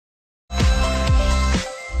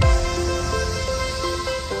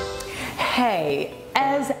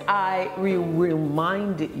as I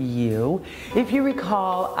remind you, if you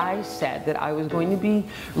recall, I said that I was going to be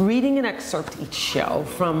reading an excerpt each show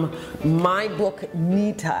from my book,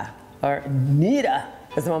 Nita, or Nita,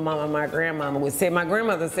 as my mama and my grandmama would say. My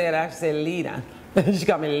grandmother said I should say Lita. She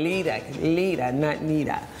called me Lita, not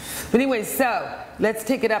Nita. But anyway, so let's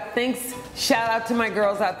take it up. Thanks, shout out to my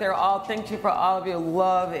girls out there all. Thank you for all of your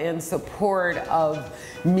love and support of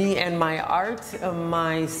me and my art,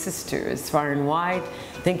 my sisters far and wide.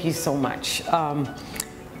 Thank you so much.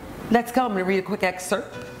 Let's go. I'm going to read a quick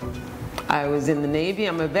excerpt. I was in the Navy.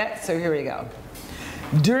 I'm a vet, so here we go.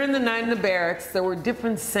 During the night in the barracks, there were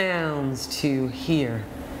different sounds to hear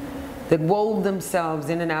that wove themselves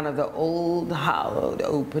in and out of the old hollowed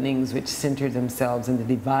openings which centered themselves in the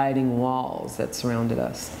dividing walls that surrounded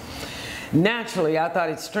us. Naturally, I thought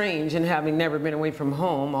it strange, and having never been away from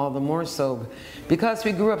home, all the more so because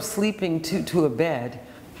we grew up sleeping two to a bed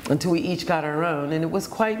until we each got our own, and it was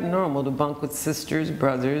quite normal to bunk with sisters,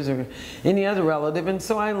 brothers, or any other relative, and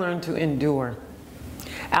so I learned to endure.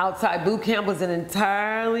 Outside boot camp was an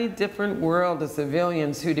entirely different world of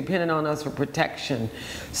civilians who depended on us for protection,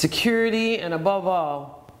 security, and above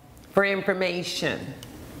all, for information.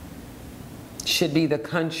 Should be the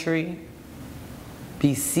country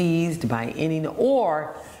be seized by any,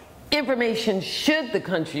 or information should the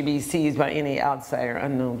country be seized by any outside or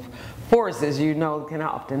unknown forces, you know, can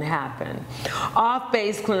often happen.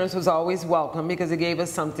 Off-base clearance was always welcome because it gave us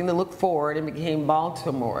something to look forward and became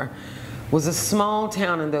Baltimore. Was a small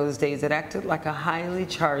town in those days that acted like a highly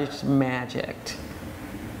charged magic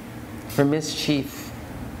for mischief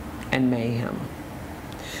and mayhem.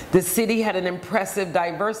 The city had an impressive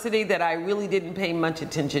diversity that I really didn't pay much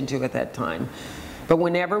attention to at that time. But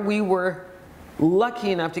whenever we were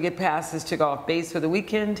lucky enough to get passes to go off base for the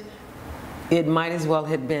weekend, it might as well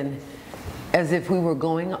have been as if we were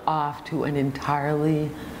going off to an entirely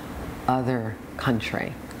other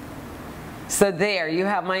country. So there, you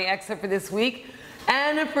have my excerpt for this week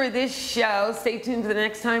and for this show. Stay tuned to the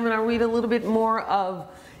next time and I'll read a little bit more of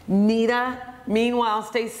Nita. Meanwhile,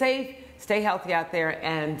 stay safe, stay healthy out there,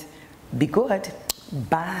 and be good.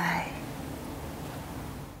 Bye.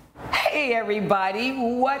 Hey everybody,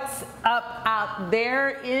 what's up out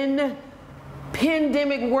there in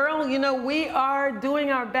pandemic world? You know, we are doing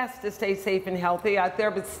our best to stay safe and healthy out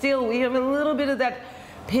there, but still we have a little bit of that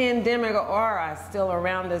pandemic aura still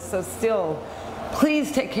around us, so still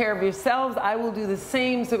please take care of yourselves. I will do the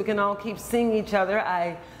same so we can all keep seeing each other.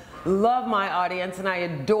 I love my audience and I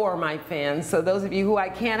adore my fans, so those of you who I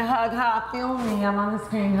can't hug, feel me, I'm on the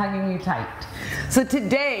screen hugging you tight. So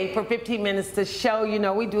today for 15 minutes to show, you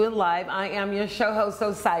know, we do it live. I am your show host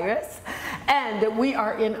Osiris, and we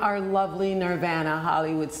are in our lovely Nirvana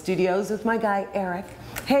Hollywood studios with my guy Eric.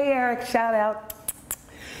 Hey Eric, shout out.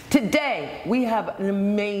 Today, we have an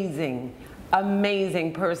amazing,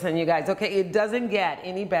 amazing person, you guys. Okay, it doesn't get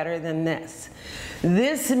any better than this.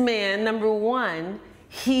 This man, number one,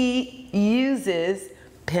 he uses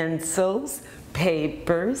pencils,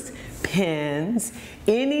 papers, pens,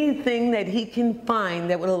 anything that he can find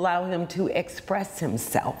that would allow him to express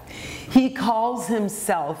himself. He calls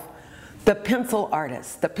himself the pencil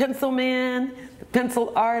artist, the pencil man, the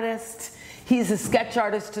pencil artist. He's a sketch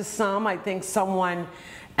artist to some. I think someone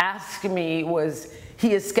asked me, was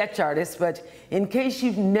he a sketch artist? But in case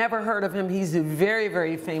you've never heard of him, he's very,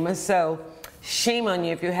 very famous, so shame on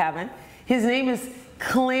you if you haven't. His name is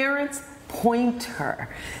Clarence Pointer,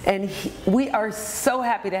 and we are so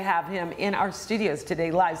happy to have him in our studios today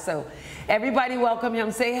live. So everybody welcome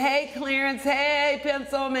him. Say, hey Clarence, hey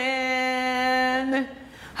Pencilman.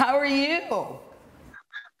 How are you?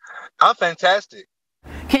 I'm fantastic.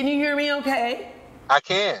 Can you hear me okay? I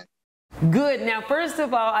can. Good. Now, first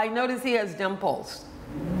of all, I notice he has dimples.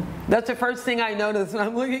 That's the first thing I notice when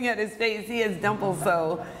I'm looking at his face. He has dimples,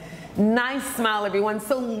 so nice smile, everyone.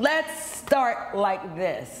 So let's start like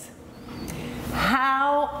this.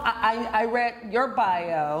 I read your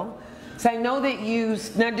bio, so I know that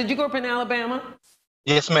now did you grow up in Alabama?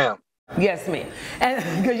 Yes, ma'am. Yes, ma'am.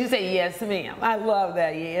 And because you say yes, ma'am. I love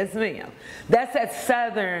that, yes, ma'am. That's that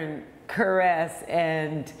Southern caress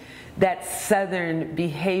and that Southern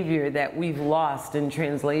behavior that we've lost in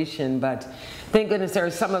translation, but thank goodness there are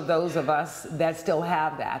some of those of us that still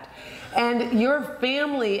have that. And your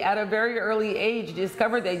family at a very early age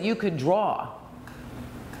discovered that you could draw.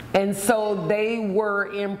 And so they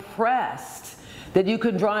were impressed that you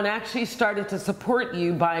could draw and actually started to support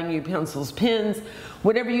you, buying you pencils, pens,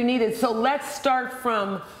 whatever you needed. So let's start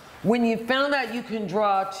from when you found out you can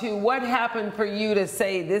draw to what happened for you to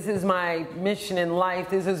say, this is my mission in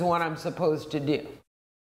life, this is what I'm supposed to do.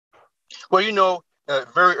 Well, you know, at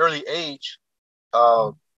a very early age,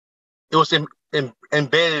 uh, it was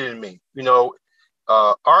embedded in me.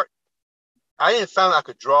 Art. I didn't find I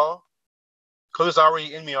could draw because it's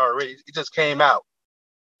already in me already. It just came out.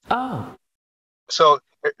 Oh. So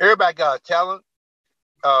everybody got a talent.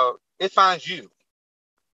 It finds you.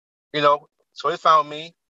 So it found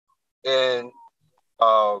me, and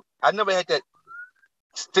I never had that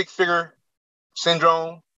stick figure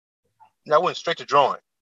syndrome. I went straight to drawing.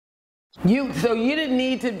 So you didn't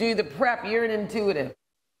need to do the prep. You're an intuitive.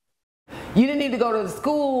 You didn't need to go to the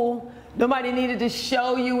school. Nobody needed to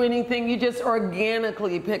show you anything. You just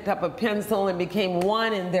organically picked up a pencil and became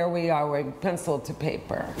one, and there we are, with pencil to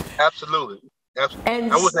paper. Absolutely.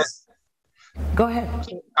 And go ahead.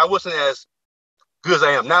 I wasn't as good as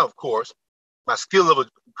I am now, of course. My skill level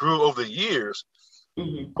grew over the years,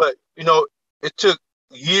 but it took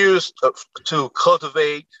years to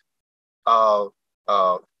cultivate, fine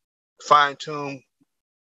tune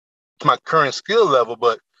to my current skill level.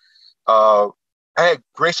 But I had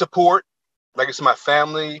great support, like it's my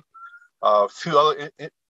family. A few other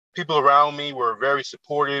people around me were very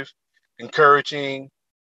supportive, encouraging.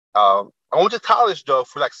 I went to college though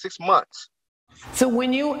for like 6 months. So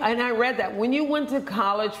and I read that, when you went to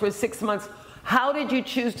college for 6 months, how did you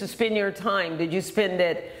choose to spend your time? Did you spend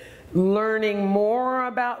it learning more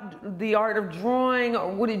about the art of drawing, or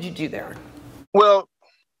what did you do there? Well,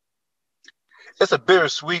 it's a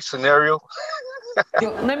bittersweet scenario.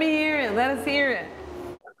 Let me hear it. Let us hear it.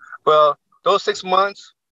 Well, those 6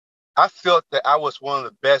 months, I felt that I was one of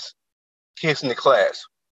the best kids in the class.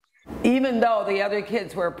 Even though the other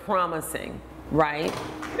kids were promising, right?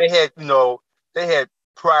 They had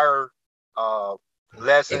prior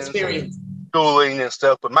lessons, experience, schooling and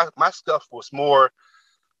stuff, but my stuff was more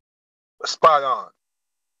spot on.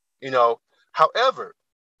 However,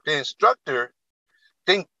 the instructor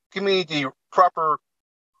didn't give me the proper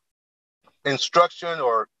instruction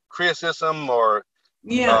or criticism or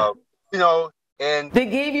and they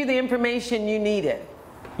gave you the information you needed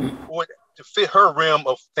to fit her realm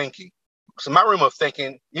of thinking. So my realm of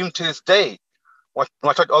thinking, even to this day, when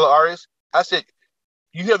I talk to other artists, I said,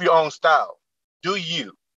 you have your own style. Do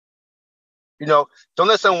you? Don't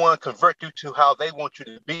let someone convert you to how they want you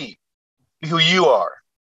to be who you are.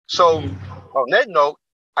 So on that note,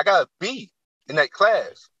 I got a B in that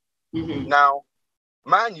class. Now,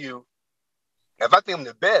 mind you, if I think I'm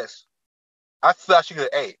the best, I feel I should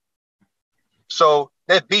get an A. So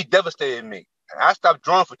that B devastated me. I stopped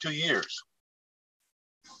drawing for 2 years.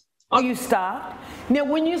 Oh, you stopped? Now,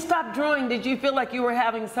 when you stopped drawing, did you feel like you were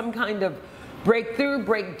having some kind of breakthrough,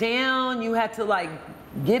 breakdown? You had to like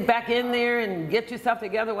get back in there and get yourself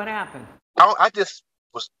together? What happened? I just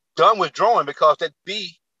was done with drawing because that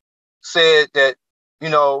B said that,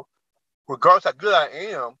 regardless how good I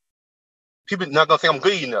am, people are not going to think I'm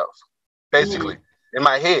good enough, basically, in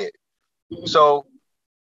my head. So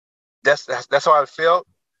that's how I felt,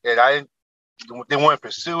 and I didn't want to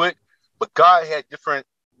pursue it, but God had different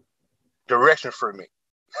direction for me.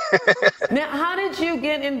 Now, how did you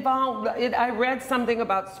get involved? I read something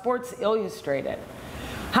about Sports Illustrated.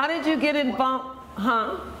 How did you get involved?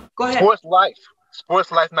 Go ahead.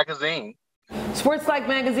 Sports Life magazine. Sports Life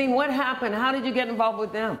magazine. What happened? How did you get involved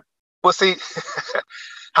with them? Well, see,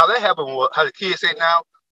 how that happened was, how the kids say now,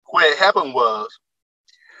 what had happened was.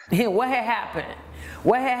 What had happened?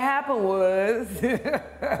 What had happened was.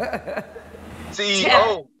 The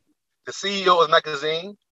CEO of the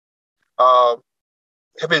magazine,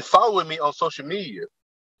 have been following me on social media.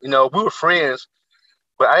 We were friends,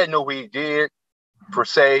 but I didn't know what he did per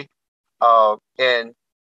se. And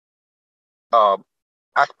I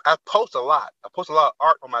post a lot. I post a lot of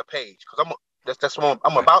art on my page because that's what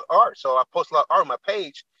I'm about art. So I post a lot of art on my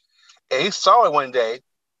page, and he saw it one day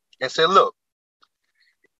and said, "Look,"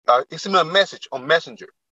 he sent me a message on Messenger.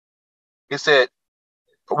 He said,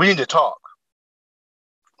 "We need to talk."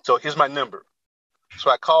 So here's my number.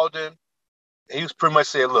 So I called him. And he was pretty much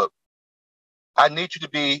said, "Look, I need you to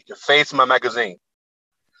be the face of my magazine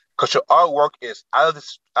because your artwork is out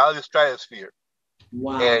of the stratosphere."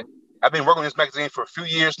 Wow. And I've been working on this magazine for a few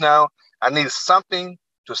years now. I need something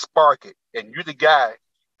to spark it, and you're the guy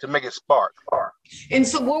to make it spark. And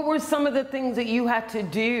so, what were some of the things that you had to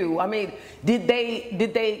do? I mean, did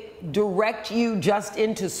they direct you just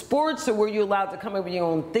into sports, or were you allowed to come up with your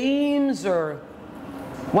own themes, or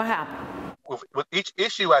what happened? With each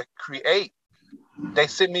issue I create, they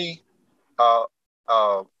send me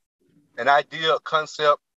an idea, a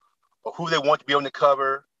concept of who they want to be on the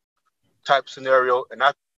cover, type scenario, and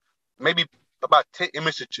I maybe about 10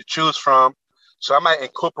 images to choose from. So I might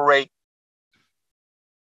incorporate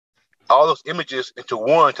all those images into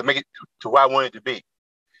one to make it to where I want it to be.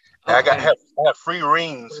 And I have free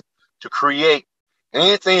reins to create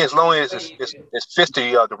anything as long as it fits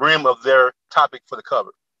the rim of their topic for the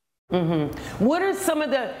cover. Mm-hmm. What are some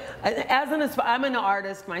of the, I'm an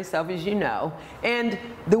artist myself, as you know, and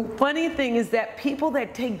the funny thing is that people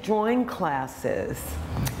that take drawing classes,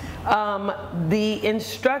 the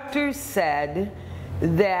instructor said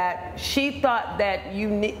that she thought that you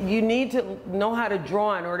need to know how to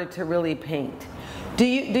draw in order to really paint. Do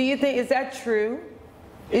you think, is that true?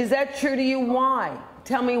 Is that true to you? Why?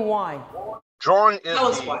 Tell me why. Drawing is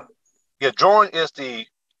drawing is the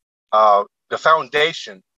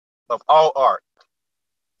foundation of all art.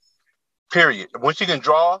 Period. Once you can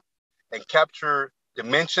draw and capture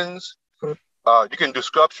dimensions, you can do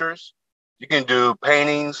sculptures, you can do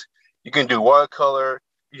paintings, you can do watercolor,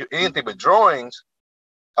 you do anything. But drawings,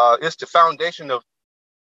 it's the foundation of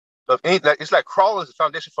anything. It's like crawling is the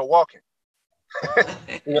foundation for walking.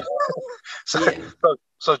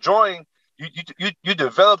 So drawing, you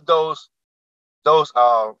develop those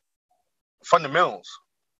fundamentals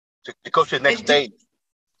to go to the next stage.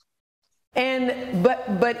 And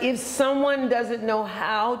but if someone doesn't know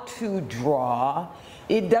how to draw,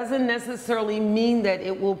 it doesn't necessarily mean that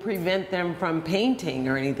it will prevent them from painting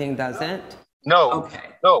or anything, does it? No.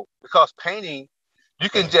 Okay. No, because painting, you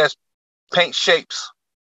can just paint shapes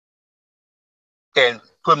and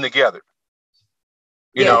put them together.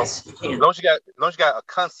 You know, as long as you got a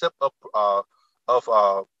concept of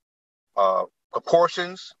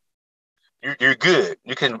proportions, you're good.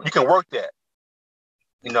 You can work that.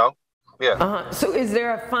 You know. Yeah. So is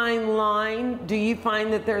there a fine line? Do you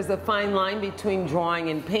find that there's a fine line between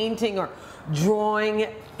drawing and painting, or drawing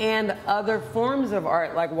and other forms of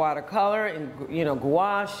art like watercolor and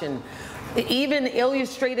gouache and even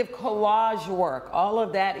illustrative collage work? All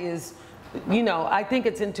of that is, I think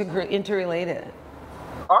it's interrelated.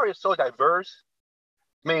 Art is so diverse.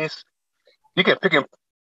 I mean, you can pick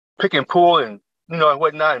and pull and and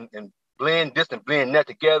whatnot and blend this and blend that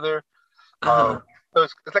together. So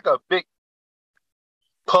it's like a big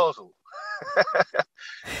puzzle.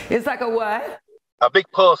 It's like a what? A big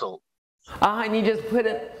puzzle. And you just put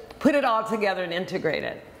it all together and integrate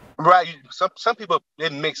it. Right. Some people, they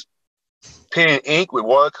mix pen and ink with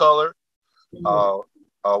watercolor,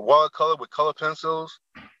 watercolor with color pencils.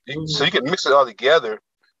 So you can mix it all together.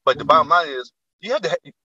 But the bottom line is you have to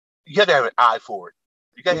have an eye for it.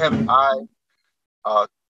 You got to have an eye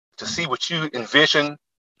to see what you envision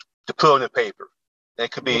to put on the paper. It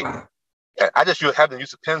could be, I just happen to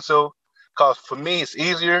use a pencil because for me it's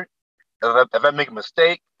easier. If I make a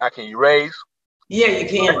mistake, I can erase. Yeah, you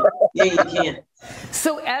can. Yeah, you can.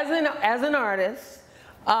 So as an artist,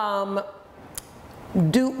 what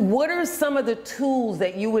are some of the tools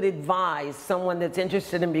that you would advise someone that's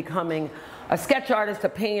interested in becoming a sketch artist, a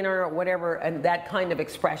painter, or whatever, and that kind of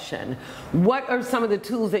expression? What are some of the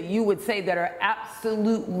tools that you would say that are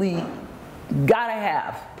absolutely gotta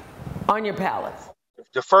have on your palette?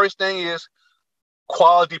 The first thing is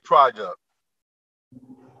quality product.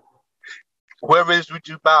 Whatever it is what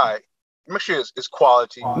you buy, make sure it's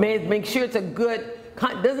quality. Make sure it's a good,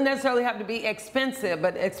 doesn't necessarily have to be expensive,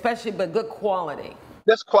 but good quality.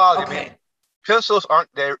 That's quality. Okay. Man. Pencils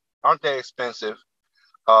aren't that expensive,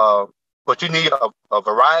 but you need a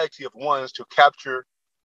variety of ones to capture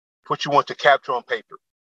what you want to capture on paper.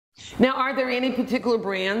 Now, are there any particular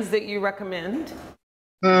brands that you recommend?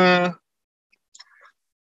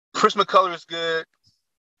 Prismacolor is good.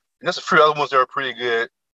 And there's a few other ones that are pretty good.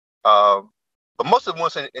 But most of the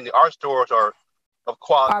ones in the art stores are of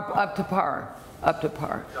quality. Are up to par. Up to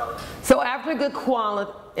par. So after good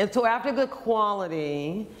quality,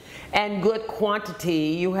 and good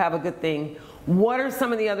quantity, you have a good thing. What are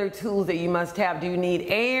some of the other tools that you must have? Do you need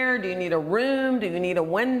air? Do you need a room? Do you need a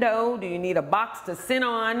window? Do you need a box to sit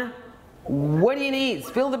on? What do you need?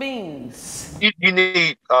 Spill the beans. You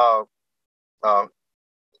need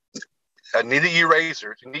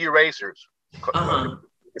erasers. You need erasers.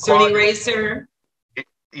 So an eraser?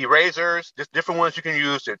 Erasers, just different ones you can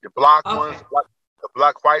use. The block ones, the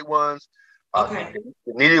black white ones. The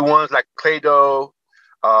kneaded ones like Play-Doh.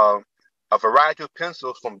 A variety of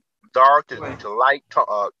pencils from dark to light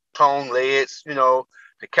tone leads, to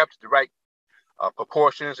capture the right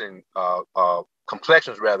proportions and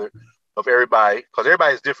complexions rather of everybody, because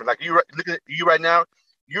everybody is different. Like looking at you right now,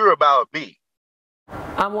 you're about a B.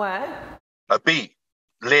 I'm what? A B,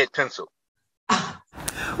 lead pencil.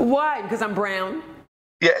 Why? Because I'm brown?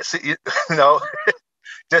 Yeah, see,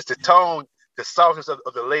 just the tone, the softness of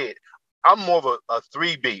the lead. I'm more of a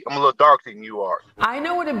 3B. I'm a little darker than you are. I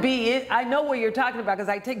know what a B is. I know what you're talking about because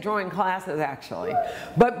I take drawing classes actually.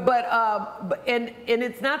 And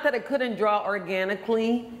it's not that I couldn't draw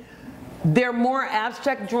organically, They're more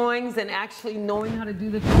abstract drawings than actually knowing how to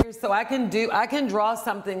do the figures. So I can draw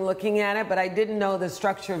something looking at it, but I didn't know the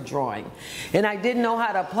structure of drawing. And I didn't know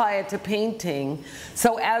how to apply it to painting.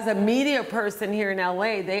 So as a media person here in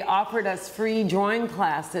LA, they offered us free drawing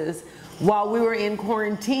classes while we were in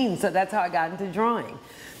quarantine. So that's how I got into drawing.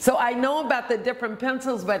 So I know about the different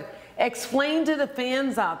pencils, but explain to the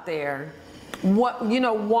fans out there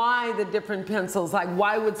why the different pencils, like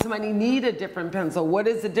why would somebody need a different pencil? What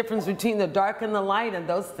is the difference between the dark and the light and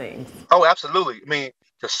those things? Oh, absolutely. I mean,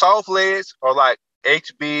 the soft leads are like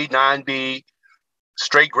HB, 9B,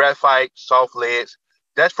 straight graphite, soft leads.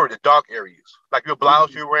 That's for the dark areas. Like your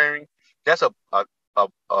blouse you're wearing, that's a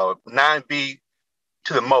 9B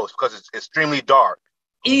to the most because it's extremely dark.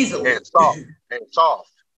 Easily. And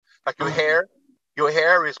soft. Like your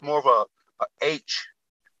hair is more of a H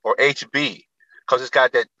or HB. Because it's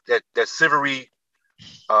got that silvery,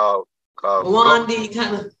 blondie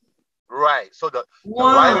kind of. Right. So the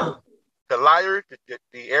lighter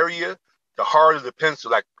the area, the harder the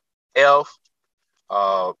pencil. Like Elf.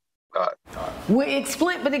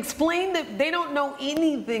 Explain that they don't know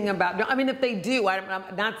anything about. I mean, if they do,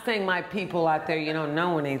 I'm not saying my people out there, you don't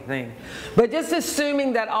know anything, but just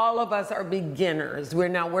assuming that all of us are beginners. We're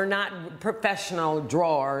not professional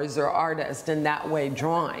drawers or artists in that way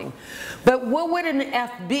drawing. But what would an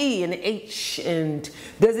F be, an H, and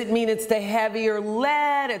does it mean it's the heavier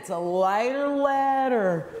lead? It's a lighter lead,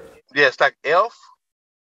 or? Yeah, it's like Elf.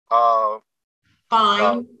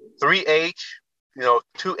 Fine. 3H.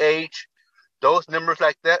 2H, those numbers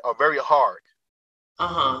like that are very hard.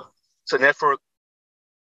 So therefore,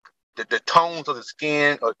 the tones of the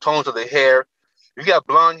skin or tones of the hair, if you got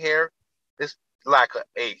blonde hair, it's like an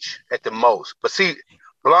H at the most. But see,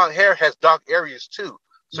 blonde hair has dark areas too.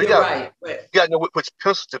 So you got to know which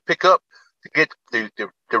pencils to pick up to get the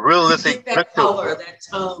realistic get that color, that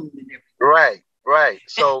tone, and everything. Right.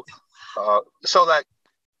 So, like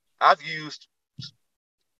I've used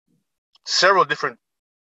several different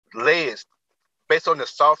layers based on the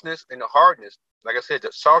softness and the hardness. Like I said,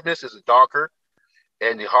 the softness is darker,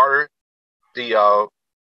 and the harder, the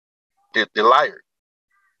lighter.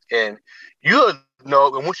 And you'll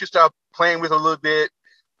know, and once you start playing with it a little bit,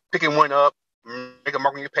 picking one up, make a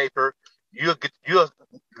mark on your paper, you'll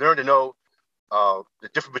learn to know the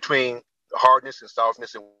difference between hardness and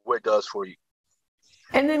softness and what it does for you.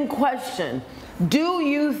 And then question, do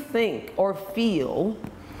you think or feel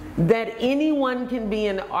that anyone can be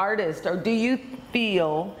an artist, or do you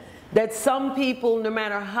feel that some people, no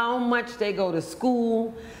matter how much they go to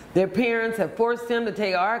school, their parents have forced them to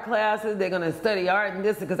take art classes, they're going to study art and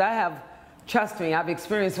this, because trust me, I've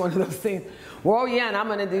experienced one of those things where, oh yeah, and I'm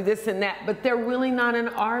going to do this and that, but they're really not an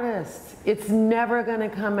artist. It's never going to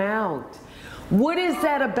come out. What is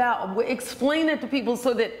that about? Explain it to people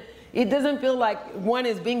so that it doesn't feel like one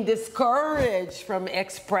is being discouraged from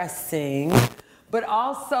expressing. But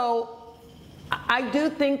also, I do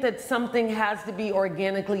think that something has to be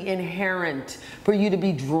organically inherent for you to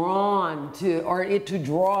be drawn to, or it to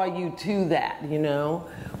draw you to that,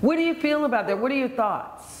 What do you feel about that? What are your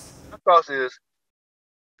thoughts? My thoughts is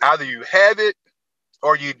either you have it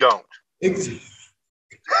or you don't. It's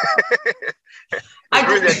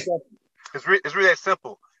really that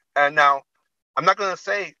simple. And now, I'm not going to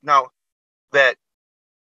say now that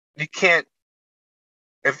you can't,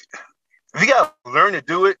 if you got to learn to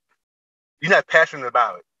do it, you're not passionate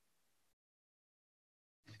about it.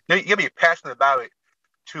 You got to be passionate about it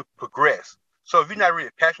to progress. So if you're not really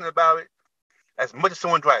passionate about it, as much as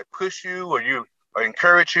someone try to push you or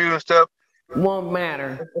encourage you and stuff, won't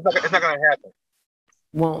matter. It's not going to happen.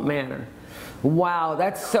 Won't matter. Wow,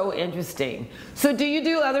 that's so interesting. So do you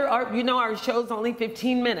do other art? Our show's only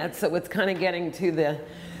 15 minutes, so it's kind of getting to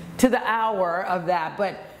the hour of that.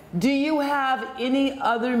 But do you have any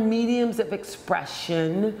other mediums of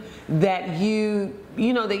expression that you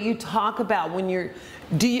talk about when you're?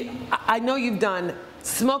 I know you've done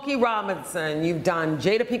Smokey Robinson, you've done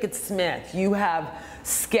Jada Pinkett Smith, you have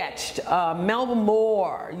sketched Melba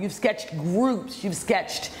Moore, you've sketched groups, you've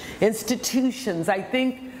sketched institutions. I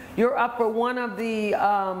think you're up for one of the,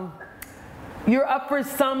 you're up for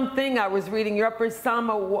something I was reading, you're up for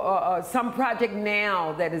some project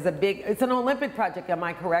now that is it's an Olympic project, am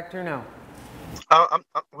I correct or no?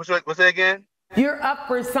 What's that again? You're up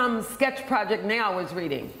for some sketch project now, I was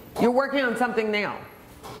reading. You're working on something now.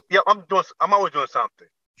 Yeah, I'm always doing something.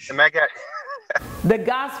 And I got the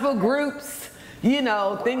gospel groups,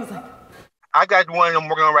 things. I got one I'm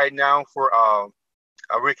working on right now for I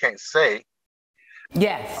really can't say.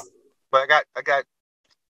 Yes. But I got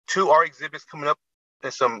 2 art exhibits coming up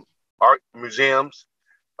in some art museums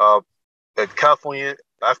in California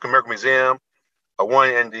African American Museum, one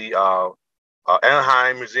in the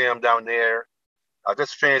Anaheim Museum down there. I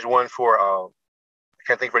just finished one for I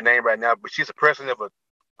can't think of her name right now, but she's the president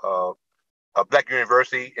of a black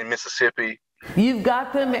university in Mississippi. You've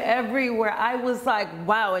got them everywhere. I was like,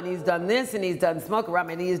 wow, and he's done this, and he's done Smoke Rum,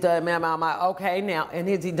 and he's done, okay, now, and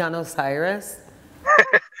has he done Osiris?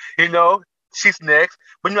 You know, she's next.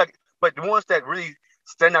 But, but the ones that really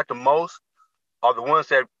stand out the most are the ones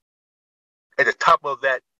that at the top of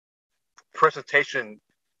that presentation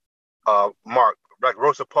mark, like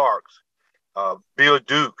Rosa Parks, Bill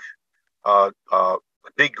Duke,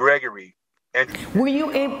 Dick Gregory. And were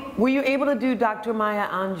you able to do Dr. Maya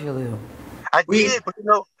Angelou? I did, but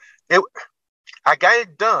I got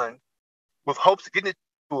it done with hopes of getting it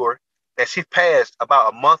to her, and she passed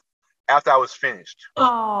about a month after I was finished.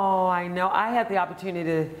 Oh, I know. I had the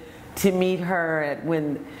opportunity to meet her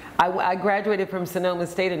when I graduated from Sonoma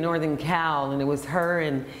State in Northern Cal, and it was her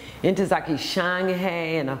and Intozaki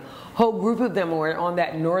Shanghai and a whole group of them were on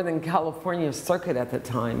that Northern California circuit at the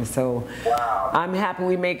time. So wow. I'm happy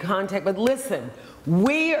we made contact. But listen,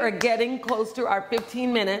 we are getting close to our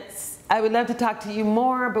 15 minutes. I would love to talk to you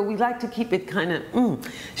more, but we like to keep it kind of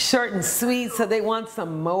short and sweet, so they want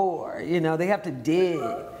some more. You know, they have to dig.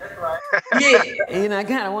 That's right. Yeah. You know, I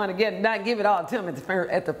kind of want to not give it all to them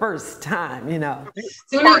at the first time, you know.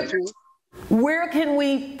 Where can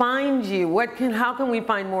we find you? How can we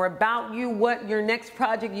find more about you? What your next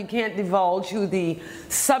project? You can't divulge who the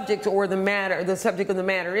subject or the subject of the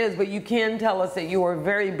matter is, but you can tell us that you are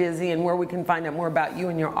very busy and where we can find out more about you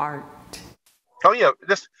and your art. Oh yeah,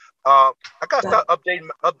 I gotta start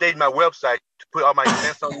updating my website to put all my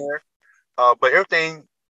events on there. But everything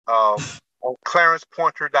on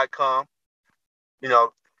ClarencePointer.com. You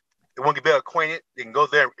know, they want to get better acquainted. They can go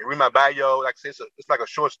there and read my bio. Like I said, it's like a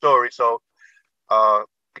short story. So, the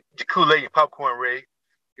Kool-Aid and Popcorn Ray,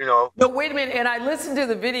 you know. But wait a minute, and I listened to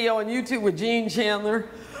the video on YouTube with Gene Chandler.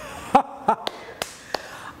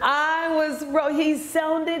 He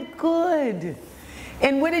sounded good.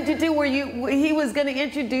 And what did you do? He was going to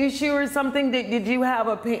introduce you or something? Did you have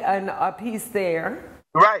a piece there?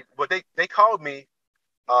 Right. Well, they called me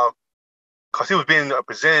because he was being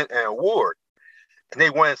presented an award, and they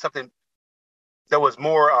wanted something that was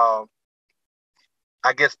more, I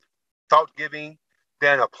guess, thought-giving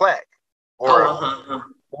than a plaque or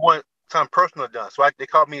something personal done. So they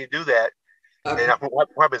called me to do that, okay. And when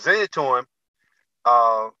I presented it to him,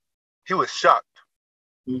 he was shocked.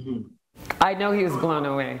 Mm-hmm. I know he was blown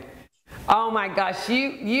away. Oh my gosh,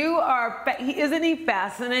 you are, isn't he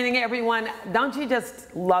fascinating, everyone? Don't you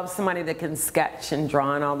just love somebody that can sketch and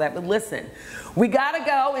draw and all that? But listen, we gotta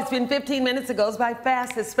go. It's been 15 minutes, it goes by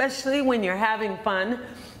fast, especially when you're having fun.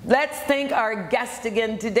 Let's thank our guest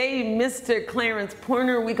again today, Mr. Clarence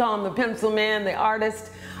Pointer. We call him the Pencilman, the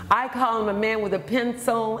artist. I call him a man with a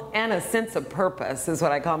pencil and a sense of purpose, is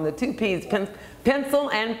what I call him, the two P's,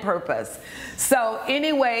 pencil and purpose. So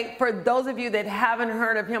anyway, for those of you that haven't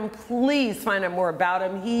heard of him, please find out more about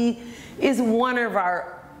him. He is one of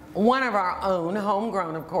our own,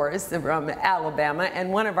 homegrown, of course, from Alabama,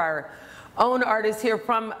 and one of our own artists here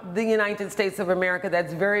from the United States of America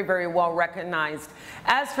that's very, very well recognized.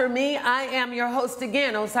 As for me, I am your host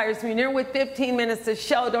again, Osiris Munir, with 15 minutes to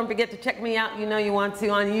show. Don't forget to check me out, you know you want to,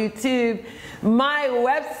 on YouTube. My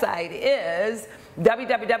website is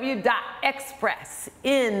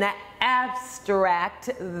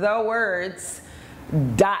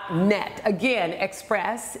www.expressinabstract.net. Again,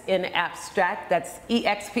 express in abstract, that's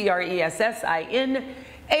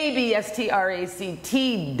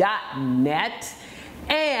EXPRESSINABSTRACT.net.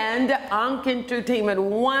 And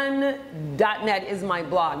AnkEntertainment1.net is my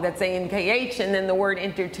blog. That's ANKH and then the word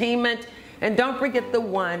entertainment. And don't forget the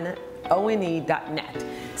one, ONE.net.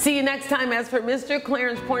 See you next time. As for Mr.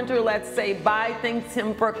 Clarence Pointer, let's say bye. Thanks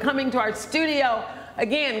him for coming to our studio.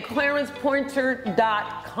 Again,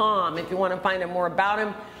 ClarencePointer.com if you want to find out more about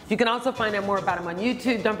him. You can also find out more about him on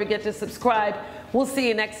YouTube. Don't forget to subscribe. We'll see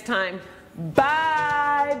you next time.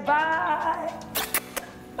 Bye. Bye.